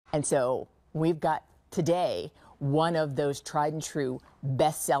And so we've got today one of those tried and true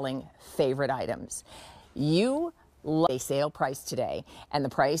best-selling favorite items. You a sale price today, and the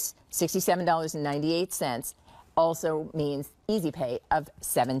price $67.98 also means easy pay of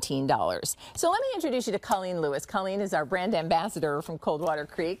 $17. So let me introduce you to Colleen Lewis. Colleen is our brand ambassador from Coldwater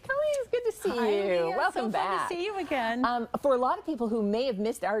Creek. Colleen, it's good to see you. Leah. Welcome back. Fun to see you again. For a lot of people who may have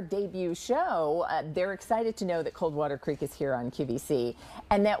missed our debut show, they're excited to know that Coldwater Creek is here on QVC,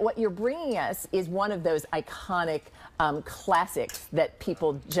 and that what you're bringing us is one of those iconic classics that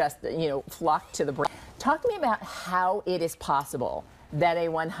people just, flock to the brand. Talk to me about how it is possible that a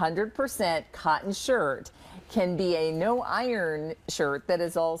 100% cotton shirt can be a no-iron shirt that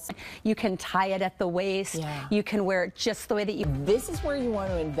is also... You can tie it at the waist. Yeah. You can wear it just the way that you... This is where you want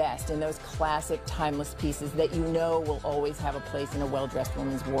to invest in those classic, timeless pieces that you know will always have a place in a well-dressed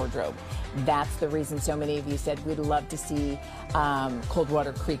woman's wardrobe. That's the reason so many of you said we'd love to see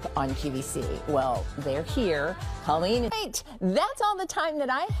Coldwater Creek on QVC. Well, they're here. Colleen, right, that's all the time that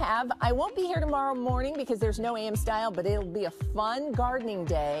I have. I won't be here tomorrow morning because there's no AM style, but it'll be a fun gardening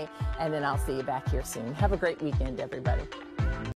day, and then I'll see you back here soon. Have a great weekend, everybody.